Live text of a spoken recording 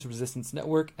Resistance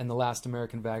Network and The Last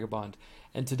American Vagabond.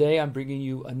 And today I'm bringing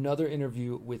you another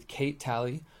interview with Kate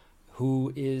Talley,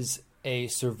 who is a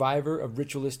survivor of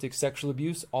ritualistic sexual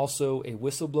abuse, also a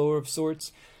whistleblower of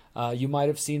sorts. You might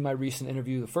have seen my recent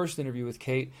interview, the first interview with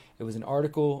Kate. It was an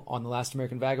article on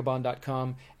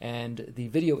thelastamericanvagabond.com and the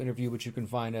video interview, which you can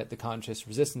find at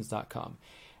theconsciousresistance.com.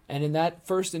 And in that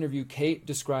first interview, Kate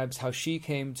describes how she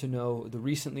came to know the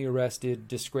recently arrested,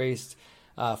 disgraced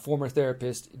former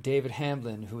therapist David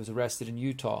Hamblin, who was arrested in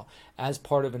Utah as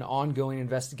part of an ongoing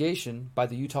investigation by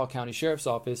the Utah County Sheriff's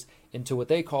Office into what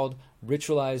they called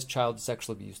ritualized child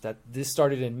sexual abuse. That this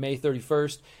started in May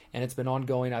 31st, and it's been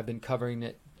ongoing. I've been covering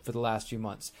it for the last few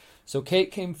months. So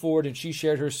Kate came forward and she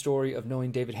shared her story of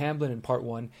knowing David Hamblin in part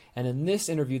one. And in this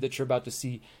interview that you're about to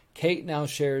see, Kate now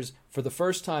shares for the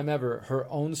first time ever her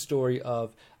own story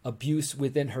of abuse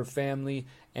within her family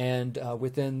and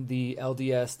within the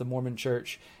LDS, the Mormon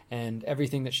Church, and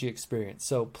everything that she experienced.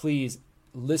 So please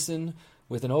listen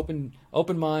with an open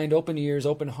mind, open ears,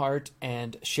 open heart,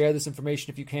 and share this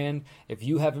information if you can. If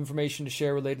you have information to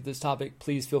share related to this topic,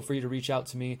 please feel free to reach out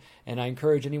to me. And I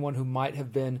encourage anyone who might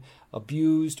have been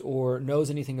abused or knows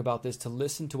anything about this to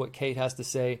listen to what Kate has to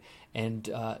say and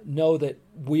know that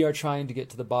we are trying to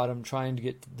get to the bottom, trying to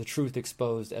get the truth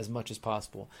exposed as much as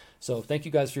possible. So thank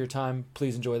you guys for your time.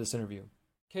 Please enjoy this interview.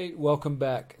 Kate, welcome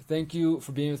back. Thank you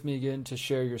for being with me again to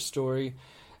share your story.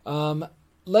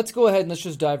 Let's go ahead and let's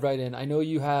just dive right in. I know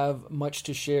you have much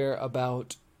to share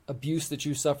about abuse that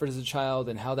you suffered as a child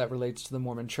and how that relates to the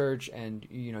Mormon Church and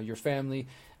your family.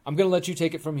 I'm going to let you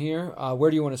take it from here. Where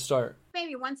do you want to start?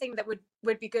 Maybe one thing that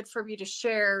would be good for me to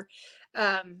share,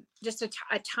 just a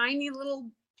tiny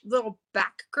little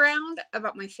background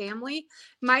about my family.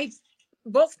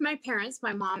 Both my parents,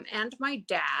 my mom and my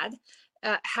dad,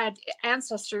 had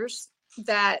ancestors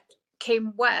that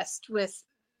came west with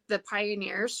the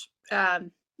pioneers,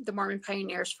 the Mormon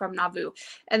pioneers from Nauvoo,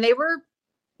 and they were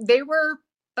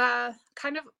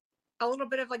kind of a little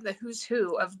bit of like the who's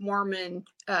who of Mormon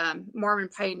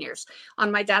pioneers.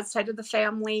 On my dad's side of the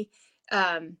family,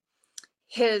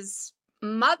 his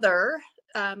mother,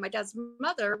 my dad's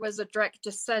mother, was a direct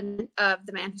descendant of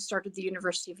the man who started the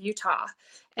University of Utah,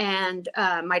 and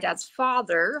my dad's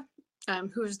father,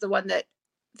 who was the one that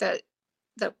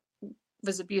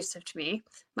was abusive to me,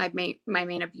 my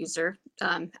main abuser,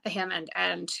 him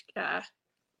and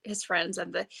his friends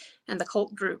and the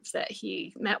cult group that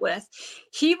he met with.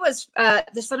 He was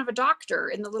the son of a doctor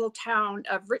in the little town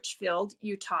of Richfield,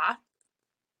 Utah,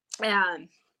 and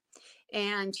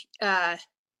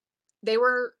they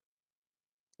were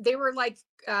like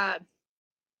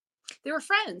they were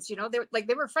friends. They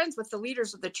were friends with the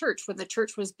leaders of the church when the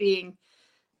church was being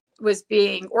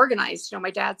organized. My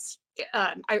dad's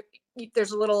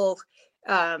there's a little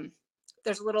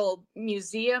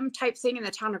museum type thing in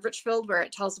the town of Richfield where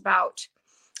it tells about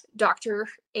Dr.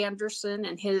 Anderson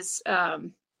and his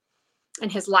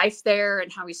life there and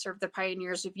how he served the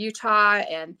pioneers of Utah.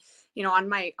 And on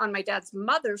my dad's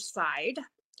mother's side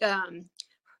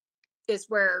is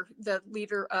where the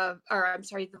leader of, or I'm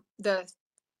sorry, the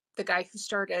guy who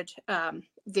started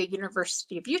the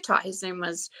University of Utah, his name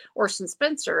was Orson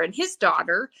Spencer, and his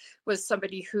daughter was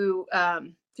somebody who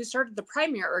started the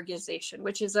Primary Organization,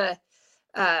 which is an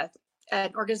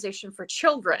organization for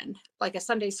children, like a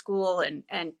Sunday school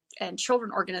and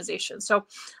children organization. So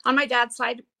on my dad's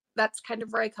side, that's kind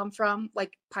of where I come from,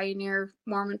 like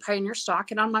Mormon pioneer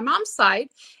stock. And on my mom's side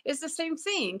is the same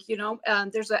thing.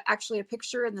 There's actually a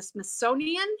picture in the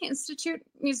Smithsonian Institute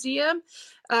Museum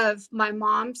of my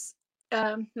mom's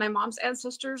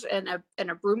ancestors and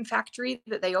a broom factory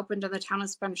that they opened in the town of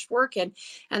Spanish Fork. And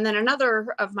then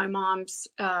another of my mom's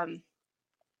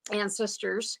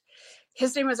ancestors,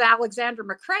 his name was Alexander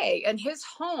McCrae, and his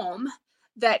home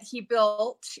that he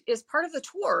built is part of the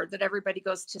tour that everybody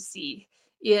goes to see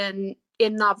in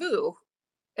Nauvoo,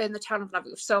 in the town of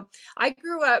Nauvoo. So I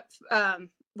grew up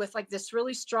with like this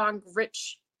really strong,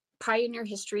 rich pioneer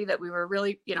history that we were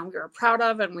really, we were proud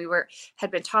of, and had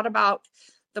been taught about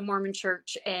the Mormon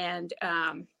Church and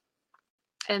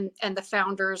the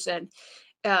founders. And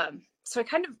so I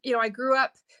kind of, I grew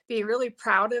up being really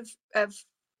proud of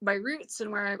my roots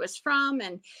and where I was from.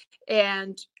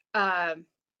 And I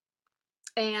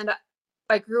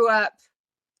grew up,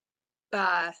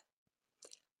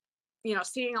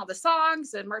 seeing all the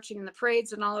songs and marching in the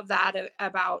parades and all of that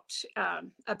about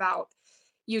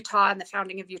Utah and the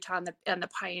founding of Utah and the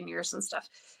pioneers and stuff.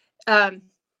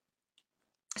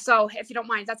 So if you don't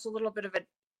mind, that's a little bit of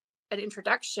an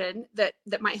introduction that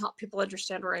might help people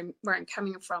understand where I'm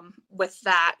coming from with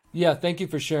that. Yeah, thank you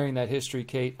for sharing that history,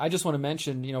 Kate. I just want to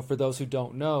mention, for those who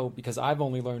don't know, because I've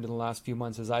only learned in the last few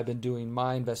months as I've been doing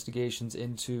my investigations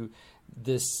into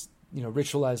this,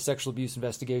 ritualized sexual abuse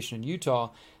investigation in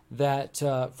Utah, that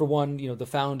for one, the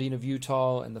founding of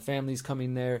Utah and the families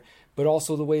coming there, but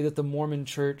also the way that the Mormon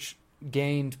Church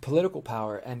gained political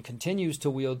power and continues to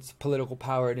wield political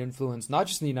power and influence, not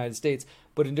just in the United States,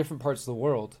 but in different parts of the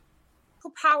world.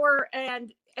 Power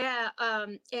and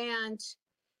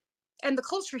the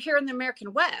culture here in the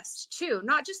American West too,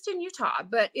 not just in Utah,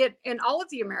 but in all of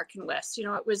the American West.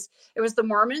 It was the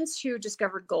Mormons who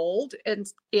discovered gold in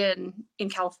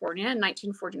California in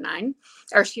 1949,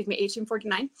 or excuse me,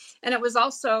 1849, and it was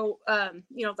also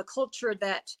the culture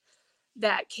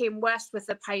that came west with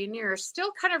the pioneers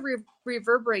still kind of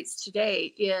reverberates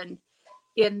today in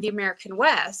the American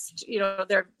West.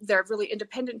 They're really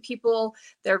independent people.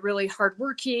 They're really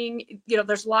hardworking.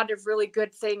 There's a lot of really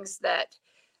good things that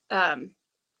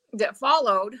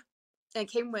followed and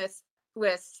came with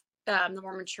the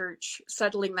Mormon Church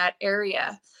settling that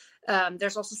area.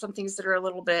 There's also some things that are a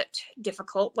little bit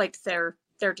difficult, like their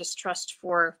distrust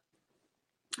for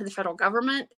the federal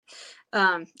government.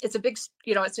 It's a big,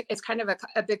 it's kind of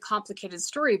a big complicated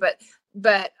story,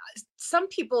 but some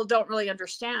people don't really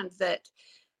understand that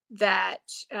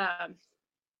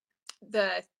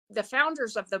the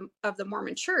founders of the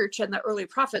Mormon Church and the early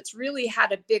prophets really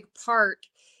had a big part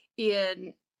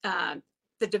in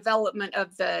the development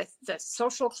of the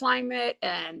social climate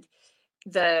and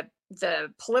the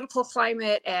political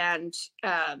climate and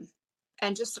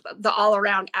just the all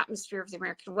around atmosphere of the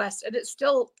American West, and it's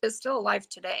still alive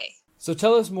today. So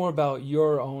tell us more about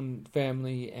your own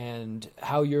family and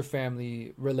how your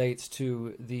family relates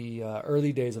to the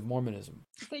early days of Mormonism.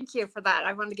 Thank you for that.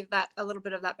 I wanted to give that a little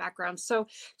bit of that background. So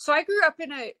I grew up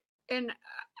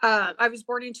I was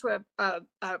born into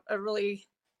a really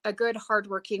good,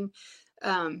 hardworking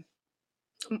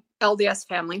LDS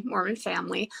family, Mormon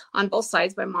family on both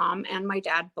sides, my mom and my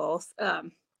dad both,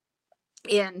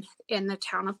 in the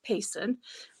town of Payson,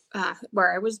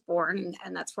 where I was born,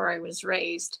 and that's where I was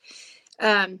raised.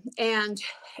 And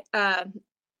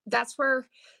that's where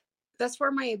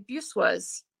my abuse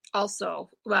was also.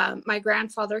 My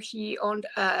grandfather, he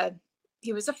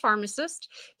was a pharmacist.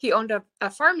 He owned a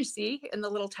pharmacy in the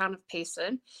little town of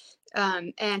Payson.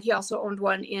 And he also owned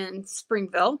one in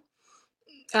Springville.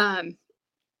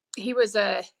 He was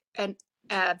a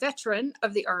veteran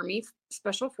of the Army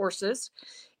Special Forces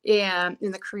in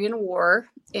the Korean War.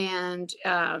 And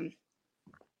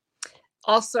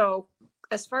also,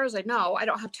 as far as I know, I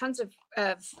don't have tons of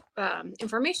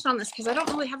information on this because I don't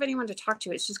really have anyone to talk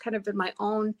to. It's just kind of been my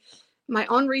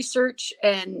own research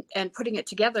and putting it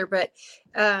together. But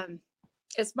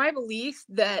it's my belief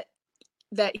that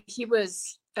he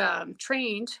was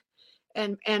trained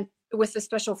and with the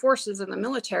special forces in the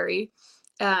military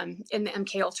in the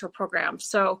MK Ultra program.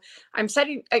 So I'm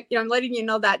letting you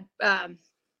know that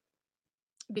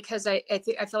because I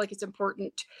feel like it's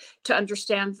important to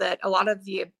understand that a lot of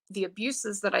the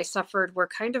abuses that I suffered were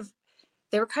kind of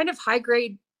high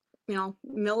grade,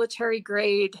 military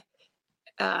grade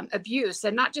abuse,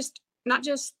 and not just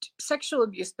sexual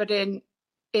abuse, but in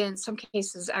some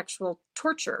cases actual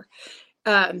torture.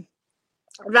 I'm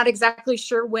not exactly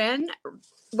sure when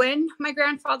my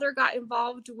grandfather got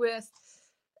involved with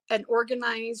an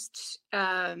organized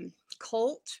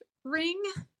cult ring,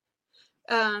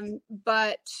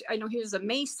 but I know he was a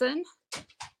Mason,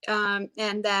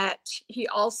 and that he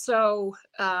also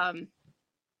that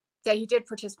he did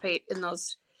participate in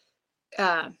those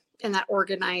in that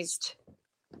organized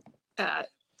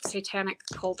satanic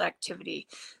cult activity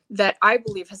that I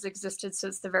believe has existed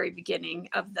since the very beginning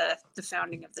of the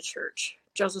founding of the church.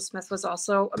 Joseph Smith was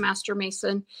also a Master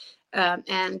Mason,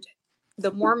 and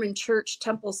the Mormon Church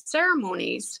temple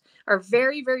ceremonies are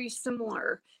very, very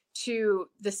similar to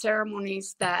the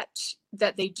ceremonies that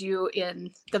they do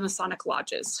in the Masonic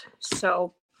lodges.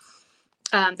 So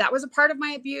that was a part of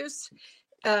my abuse.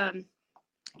 The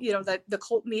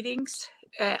cult meetings.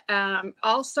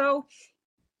 Also,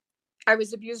 I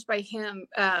was abused by him,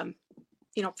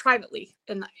 privately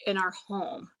in our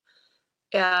home,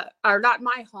 or not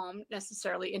my home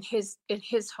necessarily, in his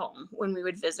home when we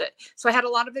would visit. So I had a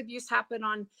lot of abuse happen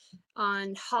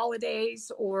on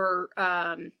holidays, or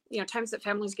times that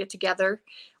families get together,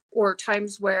 or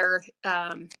times where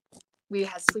we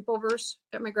had sleepovers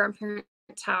at my grandparents'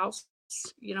 house.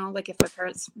 Like if my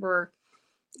parents were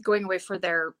going away for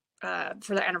their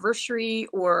anniversary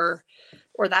or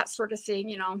that sort of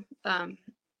thing. I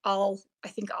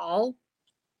think all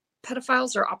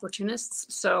pedophiles are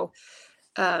opportunists. So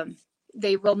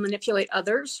they will manipulate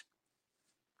others.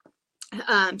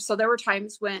 So there were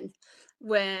times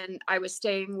when I was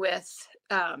staying with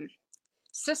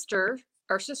sisters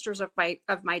of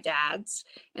my dad's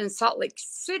in Salt Lake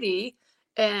City,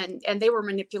 and they were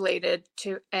manipulated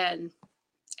to and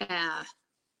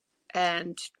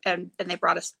they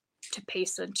brought us to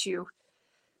Payson to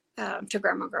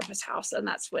Grandma and Grandpa's house, and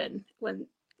that's when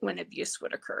abuse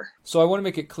would occur. So I want to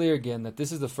make it clear again that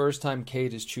this is the first time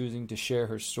Kate is choosing to share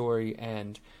her story,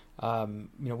 and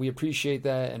we appreciate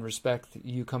that and respect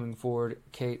you coming forward,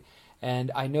 Kate.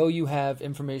 And I know you have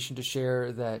information to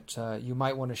share that you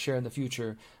might want to share in the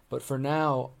future, but for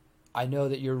now, I know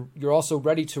that you're also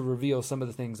ready to reveal some of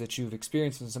the things that you've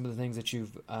experienced and some of the things that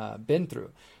you've been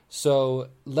through. So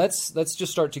let's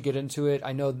just start to get into it.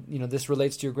 I know this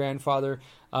relates to your grandfather.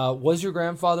 Was your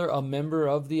grandfather a member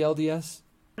of the LDS?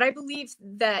 But I believe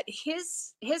that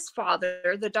his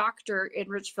father, the doctor in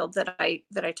Richfield that I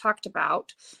talked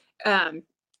about,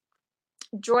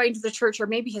 joined the church, or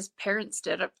maybe his parents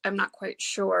did. I'm not quite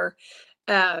sure.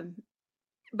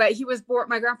 But he was born.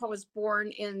 My grandpa was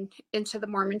born into the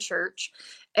Mormon Church,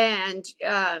 and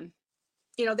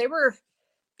they were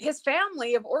his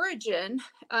family of origin.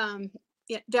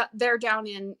 They're down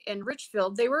in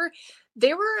Richfield. They were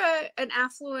an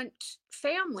affluent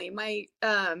family.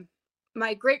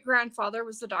 My great grandfather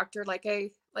was the doctor, like I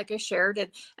shared,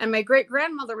 and my great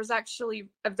grandmother was actually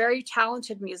a very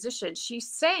talented musician. She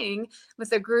sang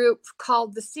with a group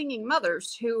called the Singing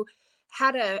Mothers, who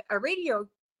had a radio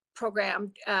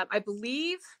program. I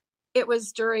believe it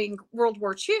was during World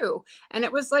War II, and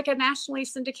it was like a nationally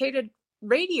syndicated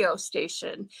radio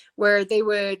station where they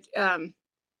would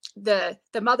the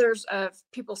mothers of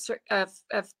people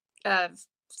of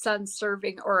sons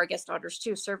serving, or I guess daughters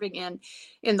too, serving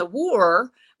in the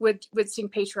war would sing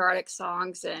patriotic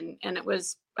songs, and it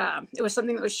was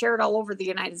something that was shared all over the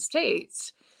United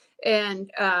States.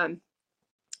 And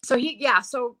so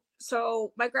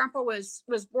my grandpa was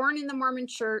born in the Mormon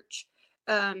Church,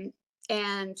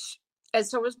 and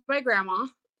so was my grandma.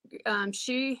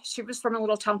 She was from a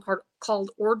little town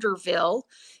called Orderville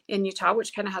in Utah,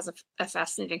 which kind of has a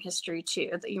fascinating history too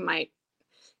that you might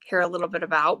hear a little bit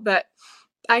about. But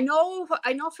I know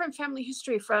from family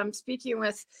history, from speaking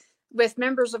with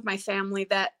members of my family,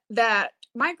 that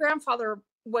my grandfather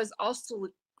was also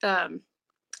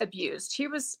abused. He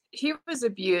was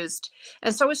abused,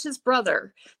 and so was his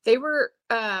brother. They were,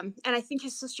 and I think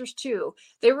his sisters too.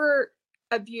 They were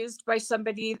abused by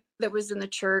somebody that was in the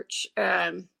church.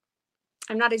 I'm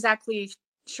not exactly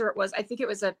sure it was. I think it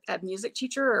was a music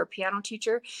teacher or a piano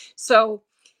teacher. So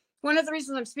one of the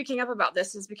reasons I'm speaking up about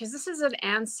this is because this is an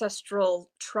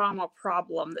ancestral trauma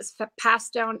problem that's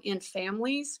passed down in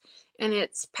families, and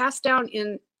it's passed down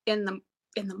in the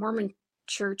Mormon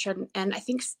Church, and I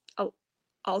think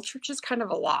all churches kind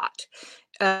of a lot.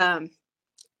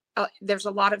 There's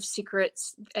a lot of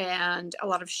secrets and a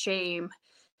lot of shame.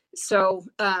 So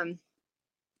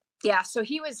so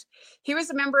he was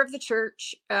a member of the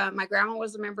church. My grandma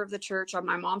was a member of the church. On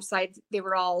my mom's side, they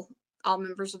were all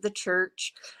members of the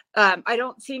church. I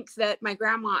don't think that my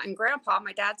grandma and grandpa,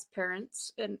 my dad's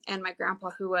parents, and my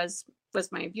grandpa, who was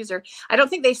my abuser, I don't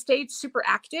think they stayed super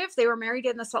active. They were married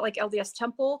in the Salt Lake LDS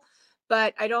Temple,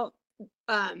 but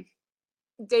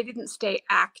they didn't stay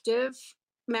active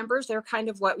members. They're kind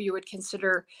of what you would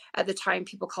consider at the time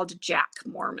people called Jack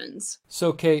Mormons.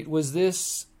 So Kate, was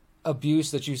this abuse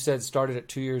that you said started at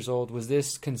 2 years old, was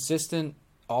this consistent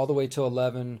all the way till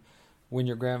 11 when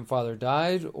your grandfather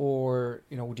died, or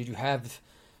did you have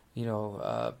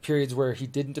periods where he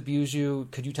didn't abuse you?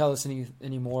 Could you tell us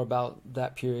any more about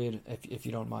that period, if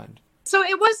you don't mind? So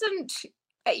it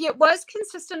was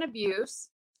consistent abuse.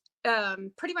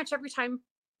 Pretty much every time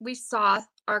we saw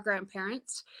our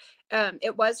grandparents,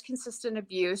 it was consistent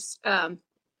abuse.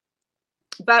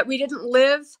 But we didn't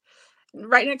live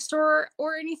right next door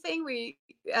or anything. We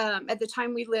at the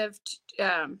time we lived,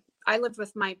 I lived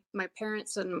with my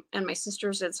parents and my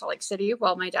sisters in Salt Lake City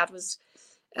while my dad was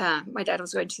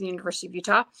going to the University of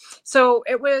Utah. So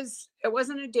it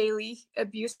wasn't a daily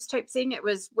abuse type thing. It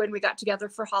was when we got together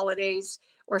for holidays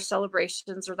or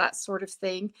celebrations or that sort of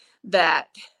thing that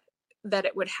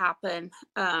it would happen.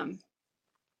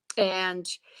 And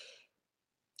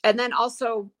then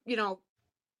also,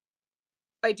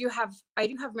 I do have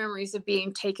memories of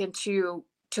being taken to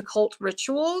cult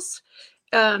rituals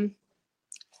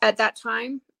at that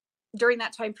time, during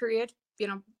that time period,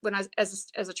 when I was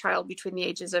as a child between the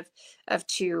ages of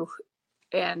 2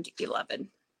 and 11.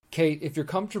 Kate, if you're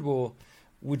comfortable,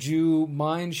 Would you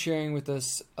mind sharing with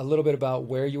us a little bit about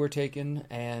where you were taken?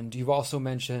 And you've also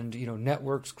mentioned,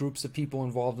 networks, groups of people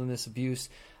involved in this abuse.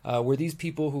 Were these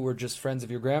people who were just friends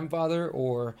of your grandfather,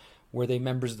 or were they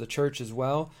members of the church as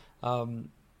well?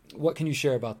 What can you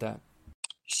share about that?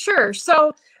 Sure.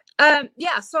 So,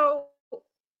 so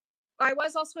I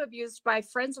was also abused by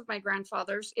friends of my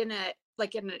grandfather's in a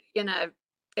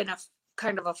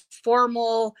kind of a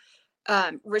formal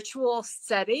ritual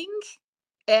setting,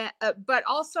 but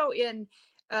also in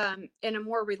a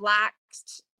more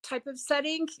relaxed type of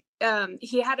setting.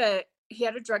 He had a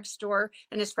drugstore,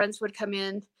 and his friends would come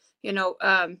in.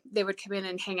 They would come in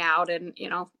and hang out, and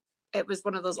it was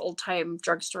one of those old time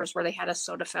drugstores where they had a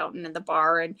soda fountain in the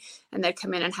bar, and they'd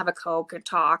come in and have a Coke and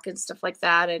talk and stuff like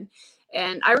that.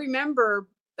 And I remember,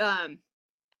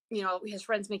 his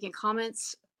friends making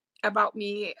comments about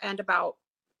me and about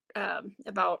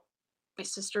my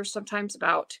sisters sometimes,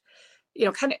 about,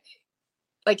 kind of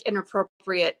like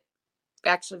inappropriate,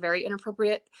 actually very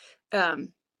inappropriate,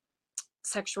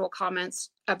 sexual comments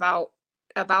about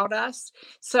us.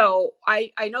 So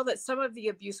I know that some of the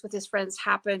abuse with his friends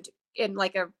happened in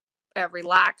like a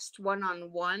relaxed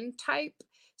one-on-one type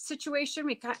situation.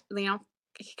 We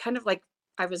kind of like,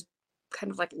 I was kind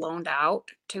of like loaned out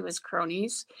to his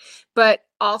cronies, but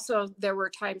also there were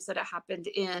times that it happened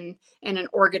in an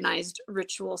organized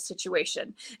ritual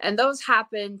situation, and those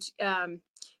happened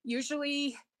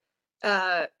usually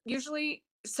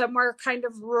somewhere kind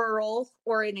of rural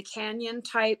or in a canyon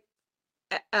type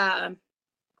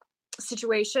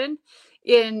situation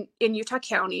in Utah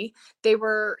County. They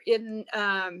were in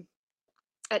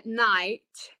at night,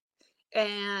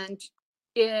 and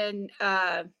in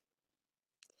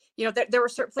there were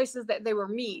certain places that they were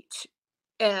meet,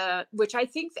 which I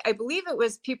believe it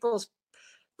was people's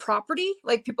property,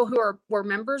 like people who were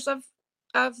members of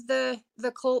the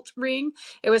cult ring.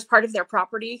 It was part of their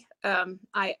property. A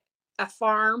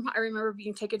farm I remember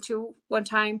being taken to one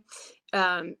time,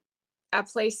 a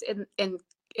place in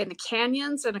the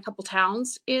canyons and a couple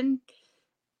towns in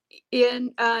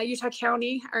Utah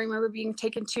County I remember being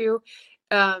taken to,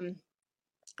 and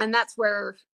that's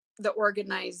where the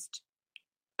organized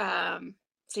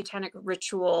satanic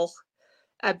ritual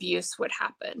abuse would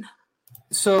happen.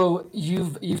 So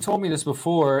you've told me this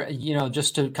before,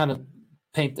 just to kind of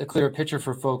paint a clearer picture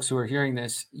for folks who are hearing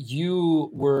this. You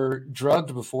were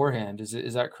drugged beforehand.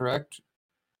 Is that correct?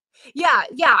 Yeah,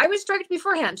 I was drugged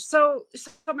beforehand. So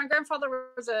my grandfather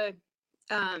was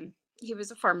he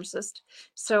was a pharmacist.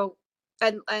 So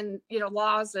and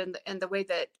laws and the way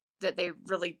that they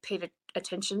really paid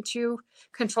attention to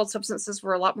controlled substances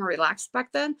were a lot more relaxed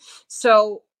back then.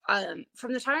 So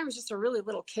from the time I was just a really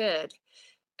little kid,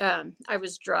 I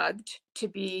was drugged to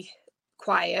be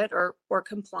quiet or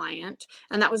compliant,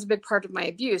 and that was a big part of my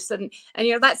abuse. And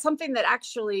that's something that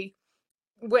actually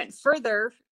went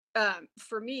further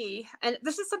for me. And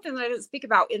this is something that I didn't speak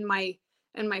about in my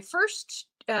first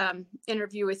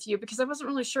interview with you, because I wasn't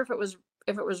really sure if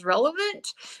it was relevant,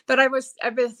 but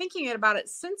I've been thinking about it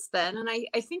since then. And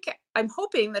I think I'm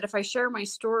hoping that if I share my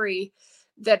story,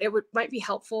 that it might be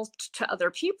helpful to other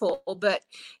people. But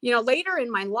later in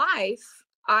my life,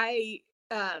 I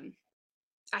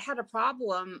had a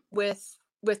problem with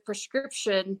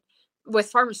prescription,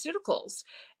 with pharmaceuticals,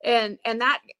 and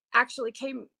that actually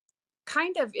came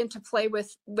kind of into play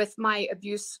with my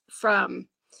abuse from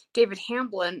David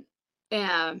Hamblin,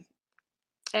 and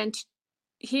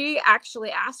he actually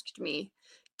asked me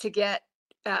to get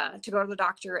to go to the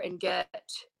doctor and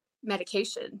get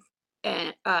medication,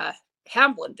 and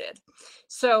Hamblin did.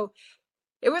 So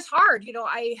it was hard,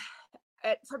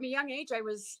 from a young age I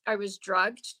was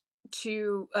drugged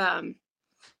to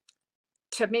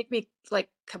make me like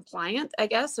compliant, I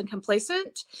guess, and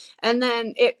complacent. And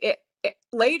then it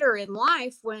later in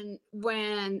life, when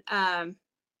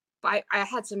I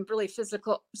had some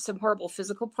horrible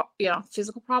physical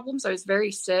problems. I was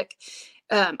very sick.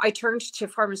 I turned to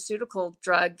pharmaceutical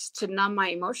drugs to numb my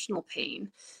emotional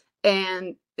pain,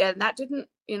 and that didn't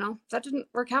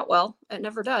work out well. It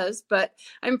never does. But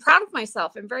I'm proud of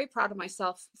myself. I'm very proud of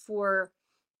myself for.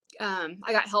 I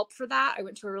got help for that. I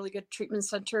went to a really good treatment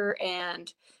center,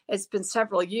 and it's been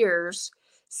several years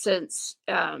since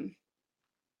I've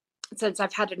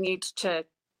had a need to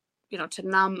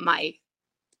numb my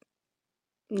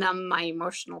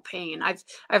emotional pain.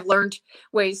 I've learned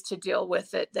ways to deal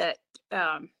with it that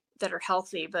are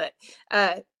healthy, but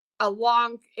I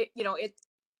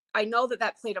know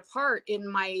that played a part in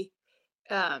my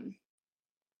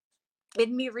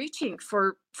in me reaching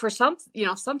for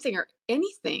something or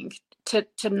anything to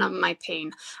numb my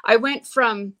pain. I went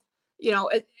from,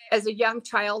 as a young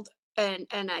child and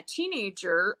a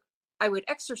teenager, would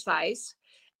exercise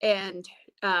and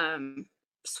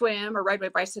swim or ride my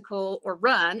bicycle or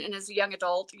run. And as a young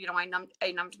adult,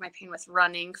 I numbed my pain with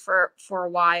running for a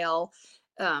while.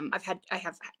 I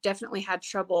have definitely had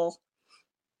trouble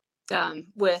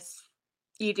with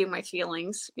eating my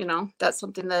feelings. That's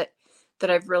something that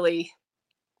I've really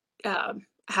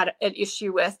had an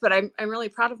issue with, but I'm really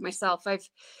proud of myself. I've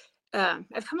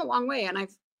come a long way, and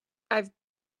I've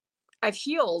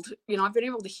healed. I've been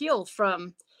able to heal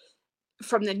from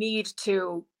the need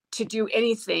to do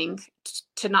anything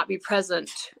to not be present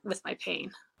with my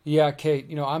pain. Yeah,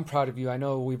 Kate, I'm proud of you. I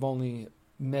know we've only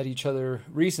met each other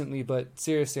recently, but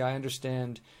seriously, I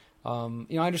understand.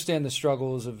 I understand the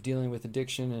struggles of dealing with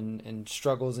addiction and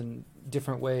struggles in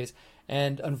different ways.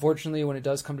 And unfortunately, when it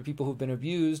does come to people who've been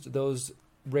abused, those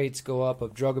rates go up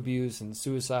of drug abuse and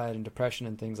suicide and depression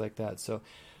and things like that. So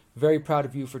very proud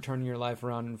of you for turning your life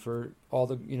around and for all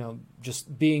the,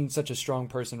 just being such a strong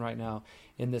person right now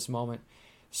in this moment.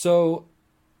 So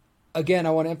again,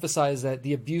 I want to emphasize that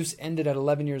the abuse ended at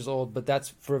 11 years old, but that's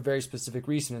for a very specific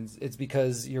reason. It's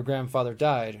because your grandfather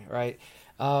died, right?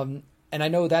 And I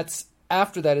know that's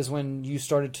after that is when you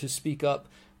started to speak up.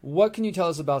 What can you tell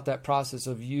us about that process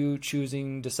of you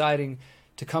deciding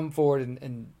to come forward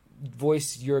and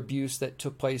voice your abuse that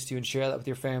took place to you and share that with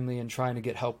your family and trying to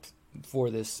get help for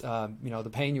this, the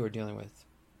pain you were dealing with?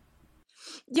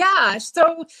 Yeah.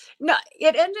 So no,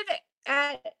 it ended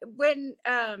when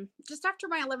just after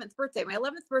my 11th birthday. My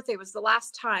 11th birthday was the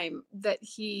last time that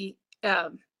he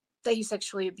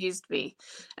sexually abused me,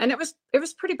 and it was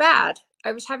pretty bad.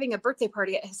 I was having a birthday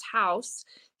party at his house.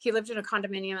 He lived in a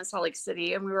condominium in Salt Lake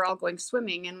City, and we were all going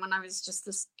swimming. And when I was just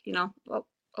this,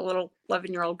 a little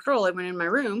 11-year-old girl, I went in my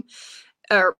room,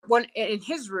 or one in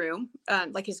his room,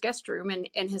 like his guest room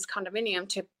in his condominium,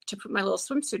 to put my little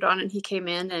swimsuit on. And he came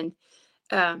in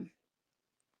and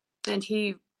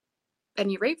he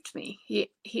raped me.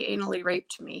 He anally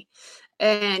raped me.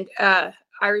 And I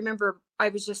remember I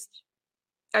was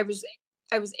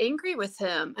angry with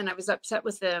him, and I was upset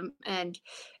with him, and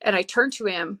I turned to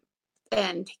him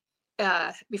and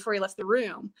before he left the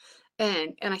room,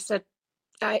 and I said,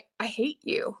 I hate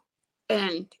you,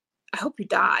 and I hope you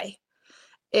die.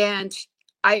 And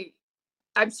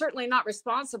I'm certainly not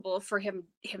responsible for him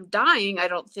dying, I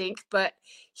don't think, but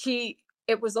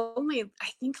it was only, I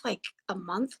think, like a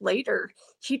month later,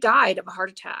 he died of a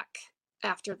heart attack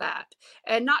after that.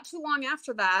 And not too long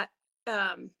after that,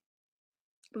 one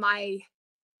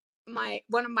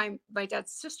of my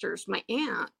dad's sisters, my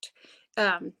aunt,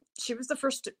 she was the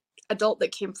first adult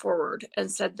that came forward and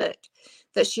said that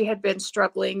she had been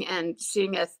struggling and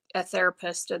seeing a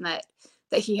therapist, and that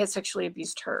he had sexually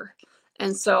abused her.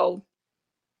 And so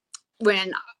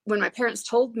when my parents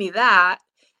told me that,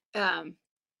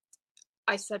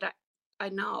 I said, I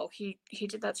know he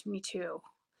did that to me too.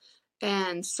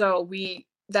 And so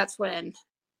that's when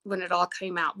it all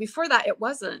came out. Before that, it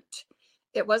wasn't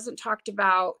talked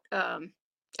about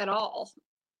at all.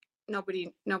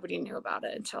 Nobody knew about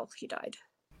it until he died.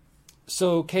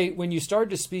 So, Kate, when you started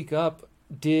to speak up,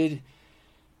 did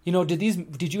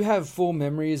you have full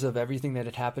memories of everything that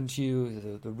had happened to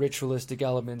you, the ritualistic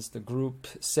elements, the group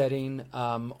setting,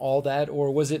 all that?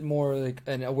 Or was it more like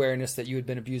an awareness that you had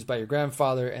been abused by your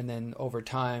grandfather, and then over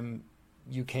time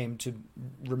you came to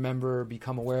remember,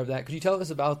 become aware of that? Could you tell us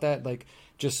about that? Like,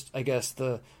 just, I guess,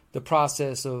 the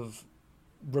process of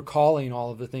recalling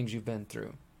all of the things you've been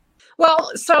through.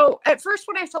 Well, so at first,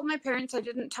 when I told my parents, I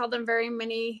didn't tell them very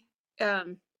many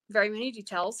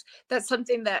details. That's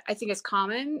something that I think is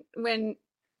common when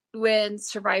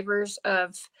survivors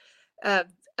of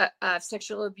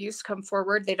sexual abuse come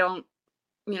forward. They don't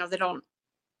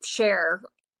share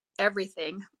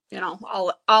everything,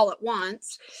 all at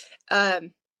once.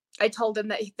 I told him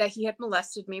that he had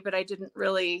molested me, but I didn't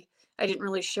really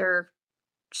share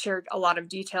a lot of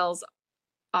details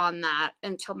on that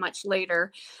until much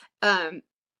later. And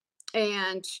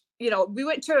we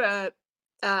went to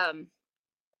I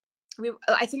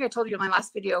think I told you in my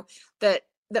last video that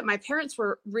my parents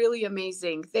were really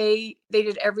amazing. They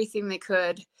did everything they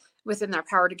could within their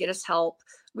power to get us help.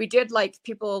 We did like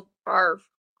people are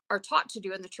taught to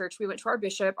do in the church. We went to our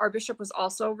bishop. Our bishop was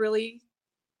also really,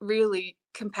 really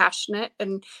compassionate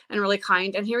and really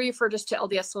kind. And he referred us to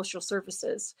LDS Social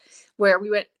Services, where we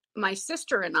went, my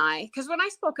sister and I, because when I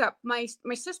spoke up, my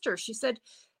sister, she said,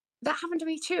 that happened to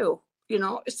me too,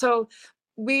 So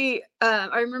I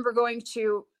remember going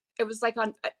to, it was like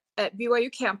at BYU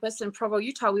campus in Provo,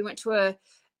 Utah. We went to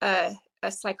a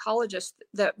psychologist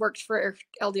that worked for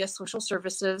LDS Social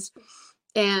Services,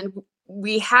 and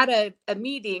we had a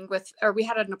meeting with, or we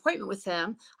had an appointment with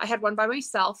him. I had one by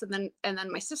myself, and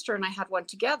then my sister and I had one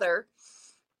together.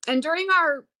 And during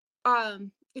our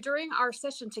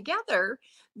session together,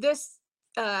 this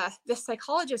this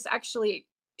psychologist actually,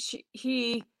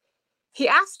 he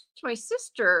asked my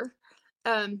sister,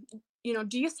 do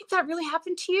you think that really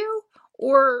happened to you,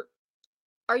 or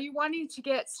are you wanting to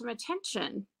get some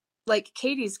attention like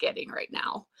Katie's getting right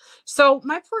now? So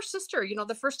my poor sister,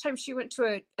 the first time she went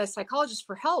to a psychologist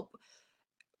for help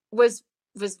was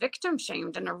victim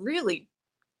shamed in a really,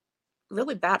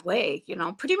 really bad way,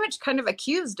 pretty much kind of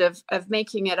accused of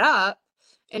making it up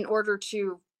in order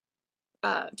to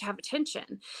have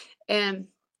attention. And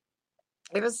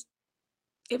it was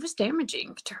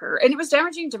damaging to her, and it was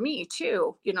damaging to me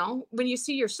too. When you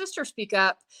see your sister speak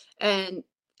up and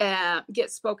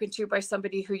get spoken to by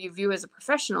somebody who you view as a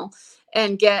professional,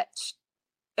 and get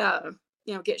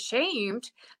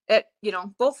shamed,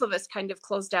 both of us kind of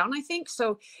closed down, I think.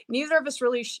 So neither of us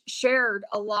really shared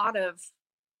a lot of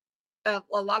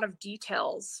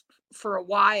details for a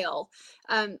while.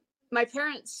 My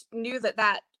parents knew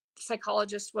that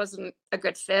psychologist wasn't a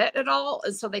good fit at all,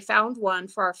 and so they found one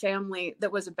for our family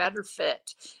that was a better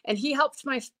fit, and he helped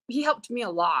me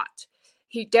a lot.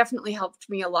 He definitely helped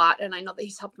me a lot, and I know that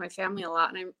he's helped my family a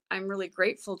lot, and I'm really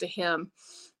grateful to him.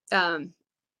 And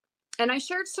I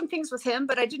shared some things with him,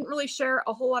 but I didn't really share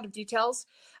a whole lot of details.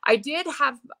 I did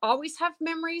always have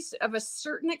memories of a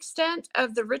certain extent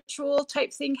of the ritual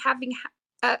type thing having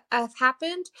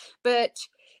happened, but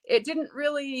it didn't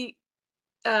really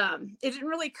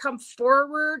come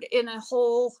forward in a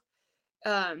whole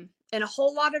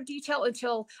lot of detail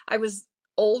until I was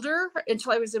older,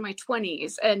 until I was in my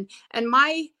 20s. And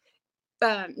my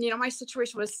my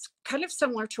situation was kind of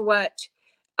similar to what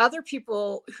other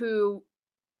people who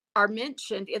are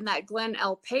mentioned in that Glenn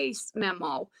L. Pace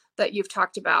memo that you've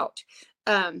talked about,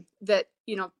 that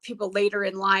people later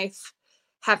in life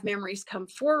have memories come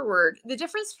forward. The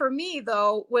difference for me,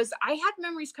 though, was I had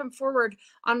memories come forward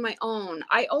on my own.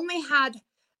 I only had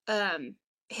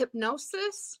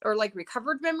hypnosis, or like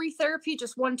recovered memory therapy,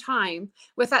 just one time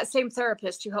with that same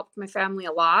therapist who helped my family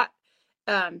a lot.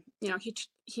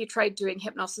 He tried doing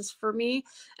hypnosis for me,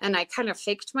 and I kind of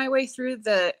faked my way through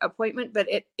the appointment, but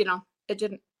it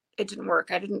didn't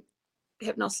work.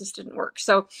 Hypnosis didn't work.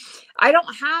 So I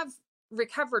don't have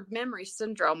recovered memory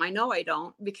syndrome. I know I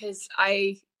don't, because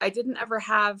I didn't ever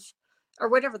have, or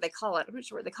whatever they call it. I'm not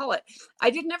sure what they call it. I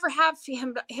didn't ever have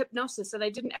hypnosis, and I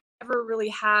didn't ever really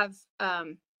have,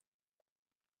 I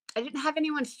didn't have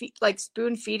anyone like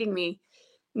spoon feeding me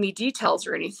details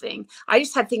or anything. I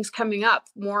just had things coming up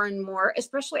more and more,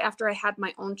 especially after I had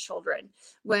my own children,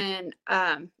 when,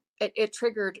 it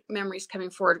triggered memories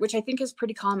coming forward, which I think is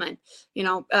pretty common.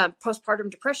 Postpartum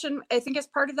depression, I think, is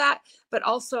part of that, but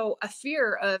also a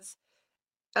fear of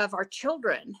our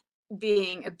children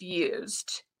being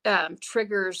abused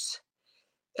triggers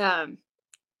our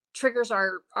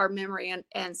memory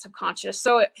and subconscious.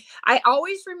 So I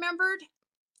always remembered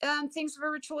things of a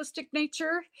ritualistic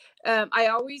nature. I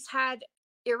always had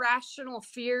irrational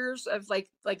fears of like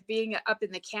being up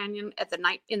in the canyon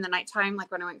in the nighttime,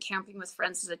 like when I went camping with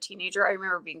friends as a teenager. I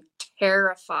remember being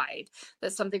terrified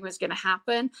that something was going to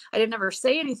happen. I didn't ever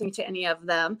say anything to any of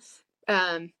them,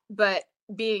 but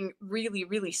being really,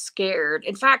 really scared.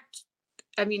 In fact,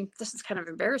 I mean, this is kind of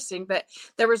embarrassing, but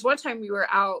there was one time we were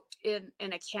out in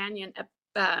a canyon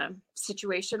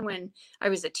situation when I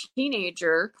was a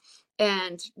teenager,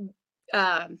 and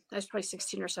I was probably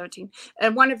 16 or 17,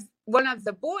 and one of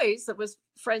the boys that was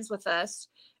friends with us,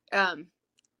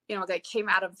 they came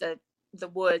out of the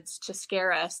woods to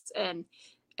scare us, and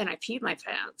I peed my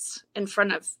pants in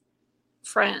front of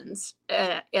friends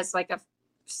as like a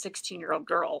 16-year-old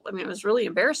girl. I mean, it was really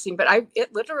embarrassing, but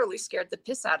it literally scared the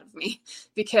piss out of me,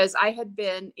 because I had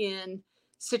been in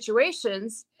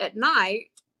situations at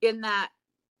night in that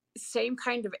same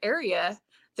kind of area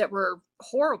that were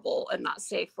horrible and not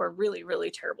safe, where really,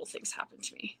 really terrible things happened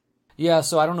to me. Yeah,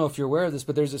 so I don't know if you're aware of this,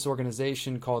 but there's this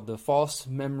organization called the False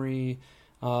Memory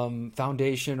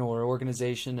Foundation or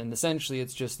organization, and essentially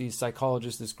it's just these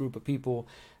psychologists, this group of people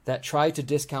that try to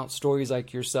discount stories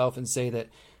like yourself and say that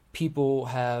people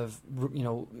have,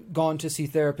 gone to see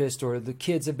therapists, or the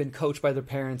kids have been coached by their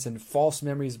parents and false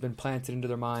memories have been planted into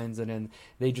their minds, and then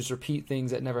they just repeat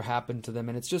things that never happened to them.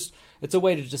 And it's a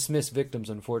way to dismiss victims,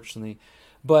 unfortunately.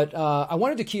 But I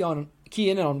wanted to key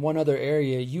in on one other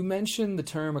area. You mentioned the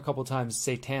term a couple times,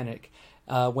 satanic,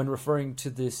 when referring to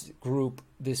this group,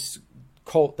 this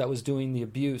cult that was doing the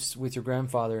abuse with your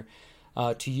grandfather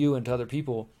to you and to other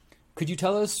people. Could you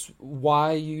tell us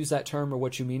why you use that term or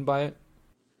what you mean by it?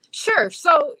 Sure.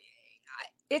 So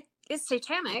it's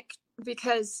satanic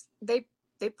because they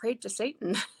prayed to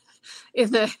Satan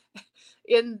in the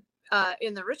in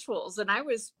the rituals, and I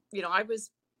was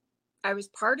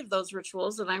part of those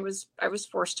rituals, and I was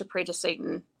forced to pray to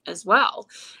Satan as well.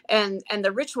 And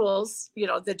the rituals,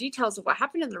 the details of what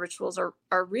happened in the rituals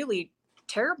are really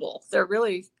terrible. They're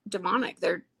really demonic.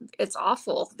 It's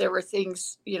awful. There were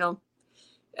things,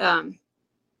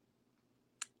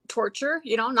 torture,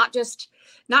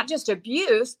 not just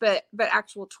abuse, but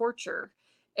actual torture.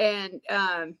 And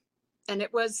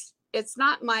it's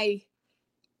not my,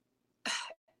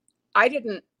 I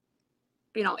didn't,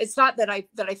 it's not that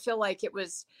I feel like it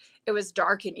was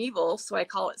dark and evil, so I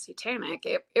call it satanic.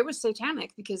 It was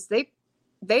satanic because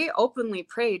they openly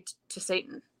prayed to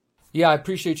Satan. Yeah, I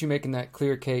appreciate you making that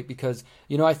clear, Kate, because,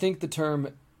 I think the term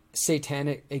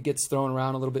satanic, it gets thrown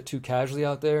around a little bit too casually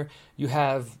out there. You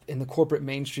have in the corporate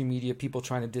mainstream media people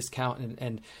trying to discount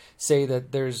and say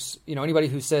that there's, anybody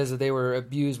who says that they were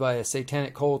abused by a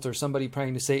satanic cult or somebody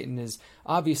praying to Satan is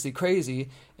obviously crazy.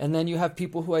 And then you have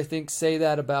people who I think say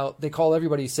that they call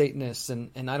everybody Satanists,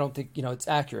 and I don't think, it's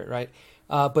accurate, right?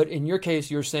 But in your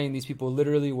case, you're saying these people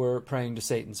literally were praying to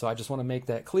Satan. So I just want to make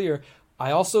that clear.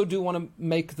 I also do want to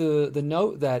make the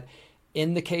note that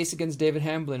in the case against David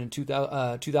Hamblin in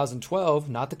 2012,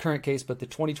 not the current case, but the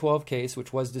 2012 case,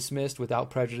 which was dismissed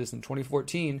without prejudice in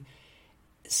 2014,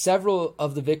 several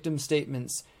of the victim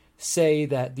statements say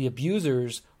that the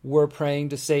abusers were praying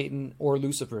to Satan or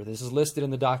Lucifer. This is listed in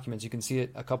the documents. You can see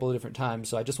it a couple of different times.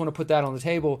 So I just want to put that on the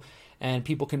table, and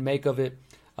people can make of it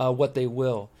what they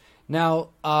will.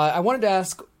 Now, I wanted to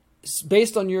ask,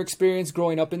 based on your experience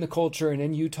growing up in the culture and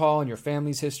in Utah and your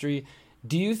family's history,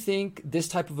 do you think this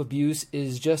type of abuse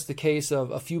is just the case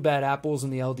of a few bad apples in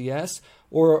the LDS,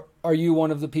 or are you one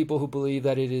of the people who believe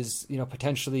that it is,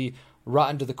 potentially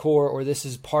rotten to the core, or this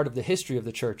is part of the history of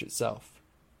the church itself?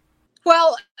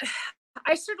 Well,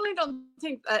 I certainly don't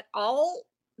think that all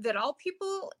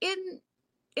people in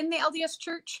the LDS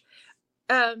church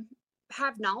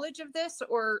have knowledge of this,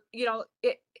 or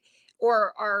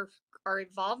or are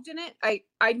involved in it. I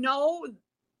do know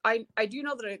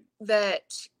that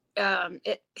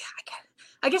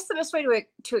I guess the best way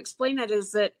to explain it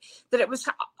is that it was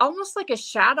almost like a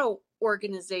shadow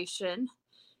organization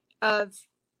of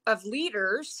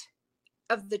leaders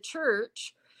of the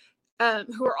church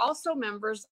who are also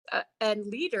members and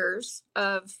leaders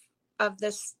of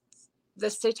this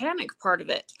satanic part of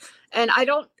it. And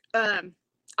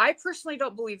I personally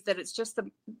don't believe that it's just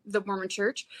the Mormon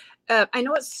church. I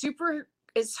know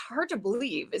it's hard to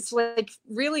believe. It's like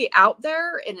really out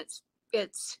there, and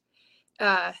it's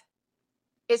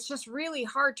just really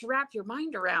hard to wrap your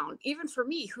mind around, even for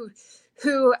me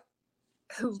who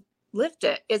lived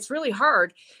it. It's really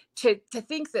hard to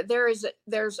think that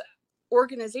there's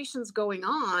organizations going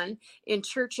on in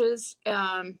churches,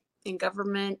 in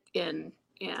government, in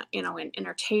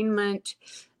entertainment,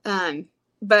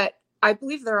 but I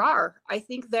believe there are. I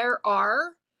think there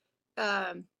are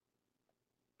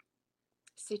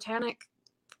satanic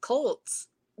cults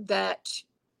that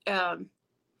the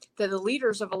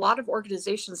leaders of a lot of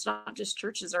organizations, not just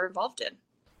churches, are involved in.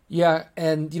 Yeah,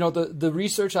 and the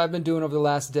research I've been doing over the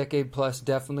last decade plus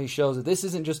definitely shows that this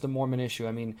isn't just a Mormon issue.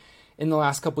 I mean, in the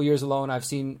last couple of years alone, I've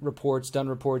seen done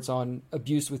reports on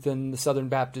abuse within the Southern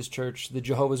Baptist Church, the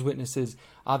Jehovah's Witnesses.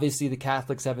 Obviously, the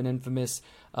Catholics have an infamous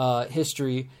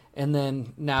history, and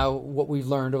then now what we've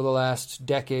learned over the last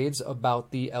decades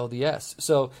about the LDS.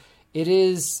 So it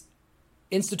is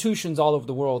institutions all over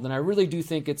the world, and I really do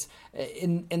think it's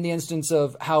in the instance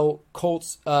of how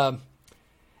cults,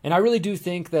 and I really do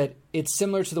think that it's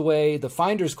similar to the way the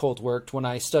Finders cult worked when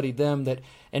I studied them,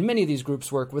 and many of these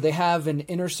groups work, where they have an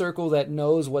inner circle that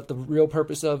knows what the real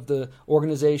purpose of the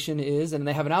organization is, and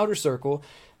they have an outer circle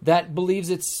that believes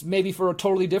it's maybe for a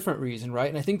totally different reason, right?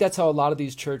 And I think that's how a lot of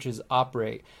these churches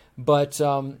operate. But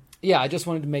I just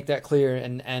wanted to make that clear,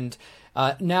 and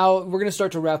now we're going to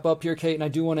start to wrap up here, Kate, and I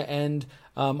do want to end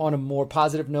on a more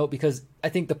positive note, because I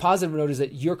think the positive note is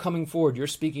that you're coming forward, you're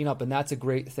speaking up, and that's a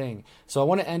great thing. So I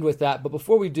want to end with that. But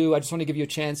before we do, I just want to give you a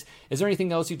chance. Is there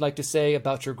anything else you'd like to say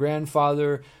about your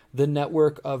grandfather, the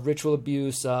network of ritual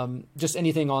abuse, just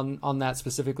anything on that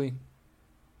specifically?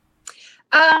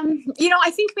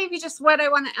 I think maybe just what I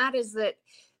want to add is that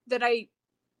I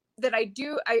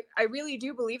really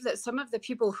do believe that some of the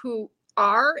people who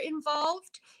are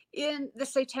involved in the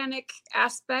satanic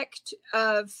aspect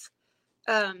of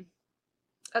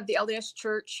the LDS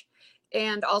Church,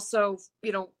 and also,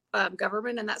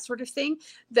 government and that sort of thing,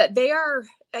 that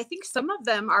I think some of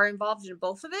them are involved in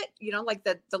both of it, like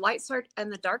the light side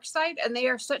and the dark side. And they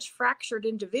are such fractured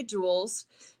individuals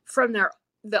from their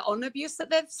own abuse that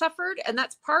they've suffered. And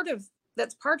that's part of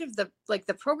the, like,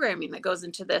 the programming that goes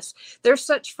into this. They're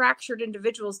such fractured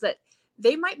individuals that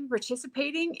they might be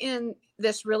participating in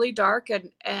this really dark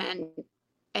and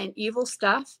evil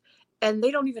stuff, and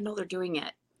they don't even know they're doing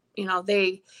it. You know,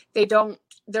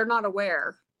 they're not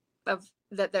aware of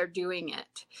that they're doing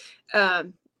it.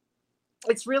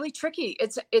 It's really tricky.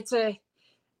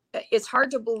 It's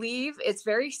hard to believe. It's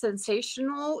very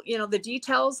sensational. You know, the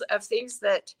details of things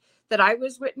that I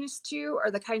was witness to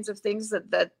are the kinds of things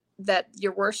that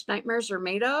your worst nightmares are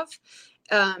made of.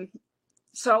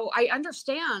 So I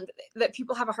understand that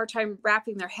people have a hard time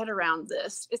wrapping their head around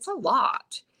this. It's a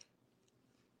lot.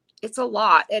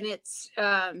 And it's,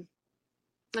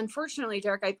 unfortunately,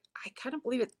 Derek, I kind of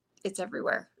believe it's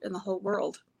everywhere in the whole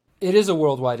world. It is a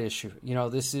worldwide issue. You know,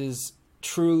 this is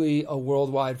truly a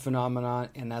worldwide phenomenon.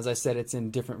 And as I said, it's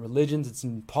in different religions, it's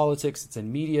in politics, it's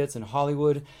in media, it's in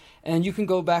Hollywood. And you can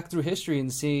go back through history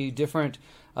and see different,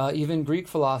 even Greek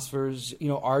philosophers, you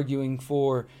know, arguing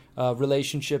for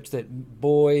relationships that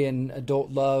boy and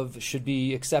adult love should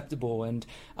be acceptable. And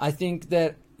I think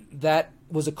that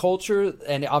was a culture,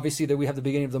 and obviously that we have the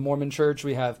beginning of the Mormon Church.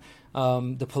 We have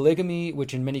the polygamy,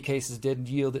 which in many cases did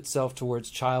yield itself towards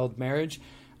child marriage.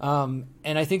 And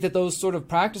I think that those sort of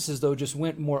practices, though, just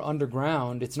went more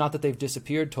underground. It's not that they've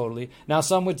disappeared totally. Now,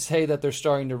 some would say that they're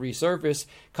starting to resurface,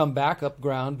 come back up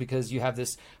ground, because you have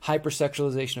this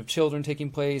hypersexualization of children taking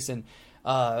place, and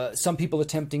some people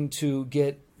attempting to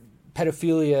get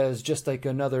pedophilia as just like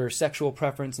another sexual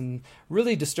preference, and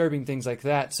really disturbing things like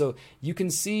that. So you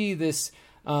can see this.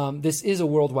 This is a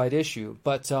worldwide issue,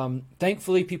 but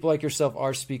thankfully people like yourself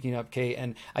are speaking up, Kate.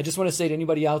 And I just want to say to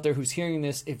anybody out there who's hearing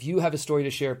this, if you have a story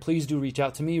to share, please do reach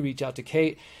out to me, reach out to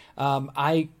Kate.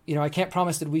 I can't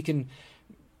promise that we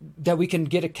can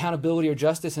get accountability or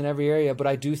justice in every area, but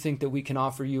I do think that we can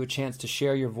offer you a chance to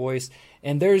share your voice.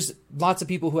 And there's lots of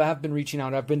people who have been reaching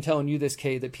out. I've been telling you this,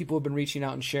 Kate, that people have been reaching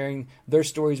out and sharing their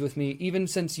stories with me, even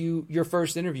since your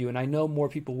first interview. And I know more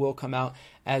people will come out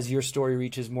as your story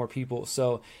reaches more people.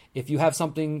 So if you have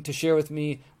something to share with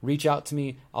me, reach out to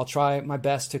me. I'll try my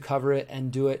best to cover it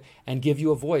and do it and give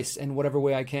you a voice in whatever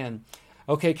way I can.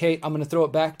 Okay, Kate, I'm going to throw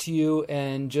it back to you,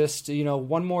 and just,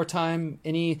 one more time,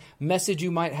 any message you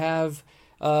might have.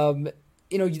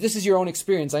 This is your own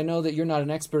experience. I know that you're not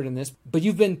an expert in this, but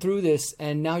you've been through this,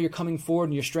 and now you're coming forward,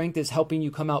 and your strength is helping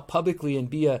you come out publicly and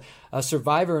be a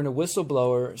survivor and a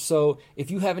whistleblower. So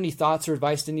if you have any thoughts or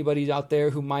advice to anybody out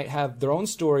there who might have their own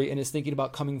story and is thinking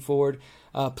about coming forward,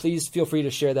 please feel free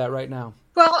to share that right now.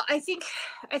 Well, I think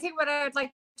what I would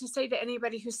like to say to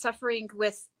anybody who's suffering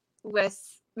with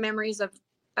memories of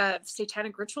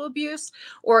satanic ritual abuse,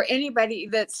 or anybody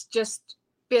that's just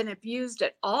been abused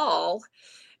at all,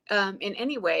 in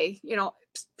any way,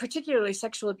 particularly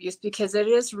sexual abuse, because it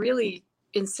is really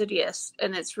insidious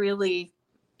and it's really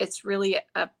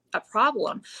a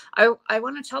problem. I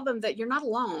want to tell them that you're not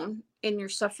alone in your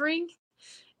suffering,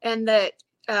 and that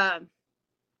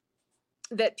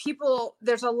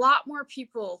there's a lot more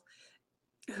people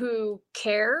who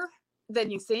care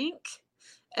than you think.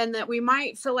 And that we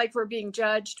might feel like we're being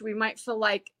judged. We might feel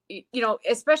like,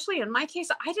 especially in my case,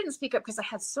 I didn't speak up because I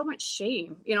had so much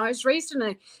shame. I was raised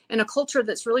in a culture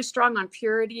that's really strong on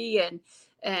purity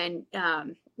and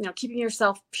keeping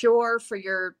yourself pure for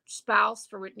your spouse,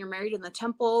 for when you're married in the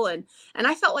temple. And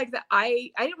I felt like that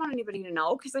I didn't want anybody to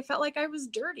know, because I felt like I was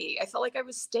dirty. I felt like I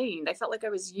was stained. I felt like I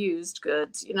was used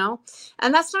goods,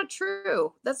 and that's not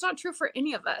true. That's not true for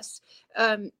any of us.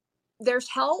 There's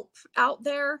help out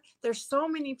there. There's so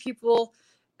many people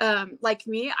like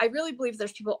me. I really believe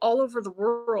there's people all over the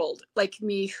world like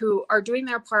me who are doing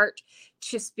their part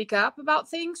to speak up about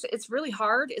things. It's really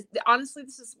hard. Honestly,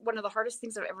 this is one of the hardest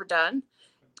things I've ever done.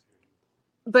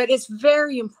 But it's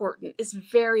very important. It's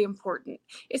very important.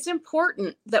 It's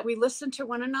important that we listen to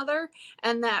one another,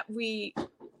 and that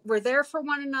we're there for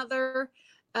one another,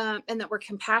 and that we're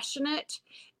compassionate.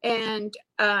 And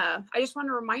I just want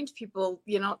to remind people,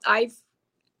 I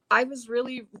was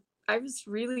really,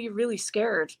 really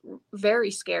scared, very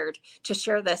scared to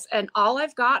share this. And all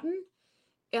I've gotten,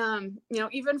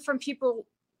 even from people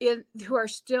who are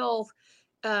still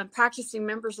practicing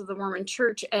members of the Mormon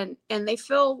Church, and they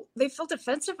feel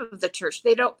defensive of the church.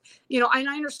 They don't, and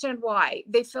I understand why.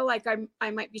 They feel like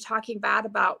I might be talking bad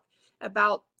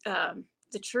about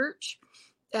the church.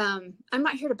 I'm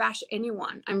not here to bash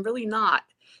anyone. I'm really not.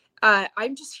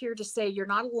 I'm just here to say you're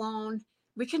not alone.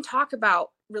 We can talk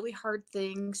about really hard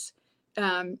things.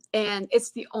 And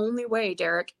it's the only way,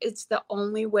 Derek, it's the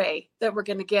only way that we're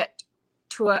going to get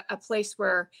to a place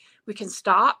where we can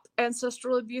stop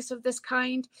ancestral abuse of this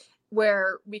kind,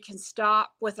 where we can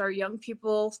stop with our young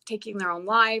people taking their own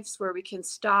lives, where we can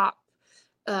stop,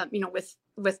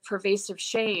 with pervasive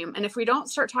shame. And if we don't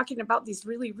start talking about these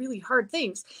really, really hard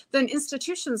things, then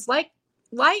institutions like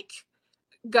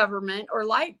government or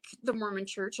like the Mormon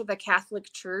Church or the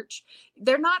Catholic Church,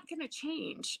 they're not going to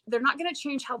change. They're not going to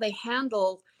change how they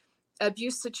handle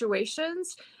abuse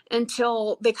situations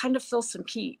until they kind of feel some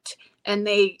heat, and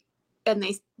they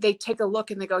take a look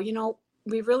and they go,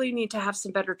 we really need to have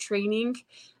some better training.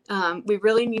 We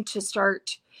really need to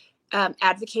start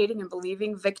advocating and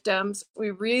believing victims.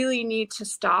 We really need to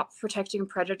stop protecting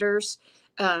predators.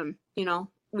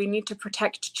 We need to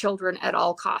protect children at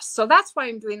all costs. So that's why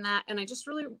I'm doing that. And I just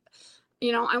really,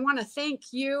 I want to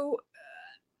thank you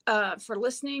for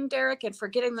listening, Derek, and for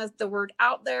getting the word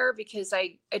out there, because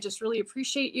I just really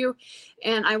appreciate you.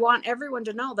 And I want everyone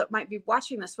to know that might be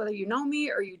watching this, whether you know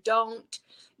me or you don't,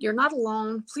 you're not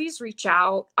alone. Please reach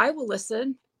out. I will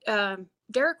listen.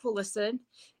 Derek will listen.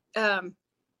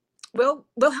 We'll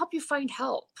help you find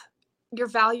help. You're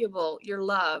valuable, you're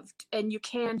loved, and you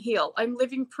can heal. I'm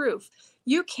living proof.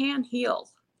 You can heal.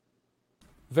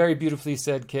 Very beautifully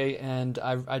said, Kate, and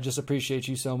I just appreciate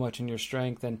you so much and your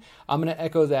strength. And I'm going to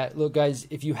echo that. Look, guys,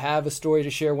 if you have a story to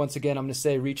share, once again, I'm going to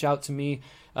say reach out to me.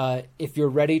 If you're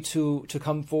ready to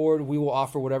come forward, we will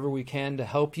offer whatever we can to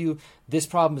help you. This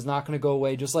problem is not going to go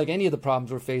away, just like any of the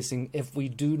problems we're facing, if we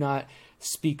do not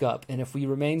speak up. And if we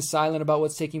remain silent about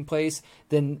what's taking place,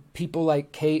 then people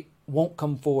like Kate won't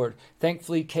come forward.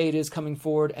 Thankfully, Kate is coming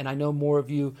forward, and I know more of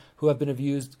you who have been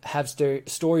abused have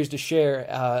stories to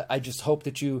share. I just hope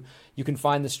that you can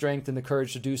find the strength and the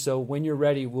courage to do so. When you're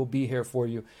ready, we'll be here for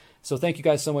you. So thank you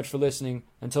guys so much for listening.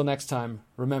 Until next time,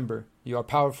 remember, you are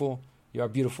powerful, you are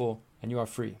beautiful, and you are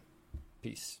free.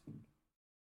 Peace.